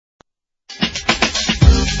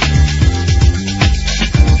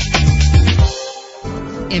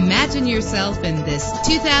Imagine yourself in this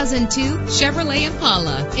 2002 Chevrolet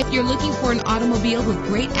Impala. If you're looking for an automobile with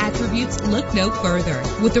great attributes, look no further.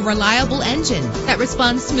 With a reliable engine that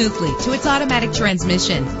responds smoothly to its automatic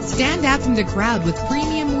transmission, stand out from the crowd with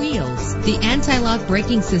premium wheels. The anti-lock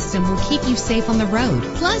braking system will keep you safe on the road.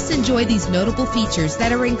 Plus, enjoy these notable features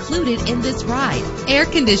that are included in this ride: air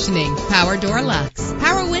conditioning, power door locks,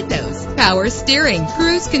 power windows, power steering,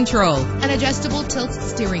 cruise control, an adjustable tilt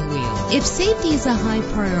steering wheel. If safety is a high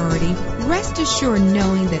priority, rest assured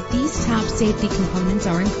knowing that these top safety components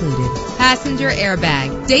are included: passenger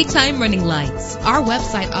airbag, daytime running lights. Our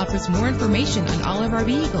website offers more information on all of our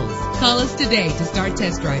vehicles. Call us today to start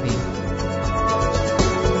test driving.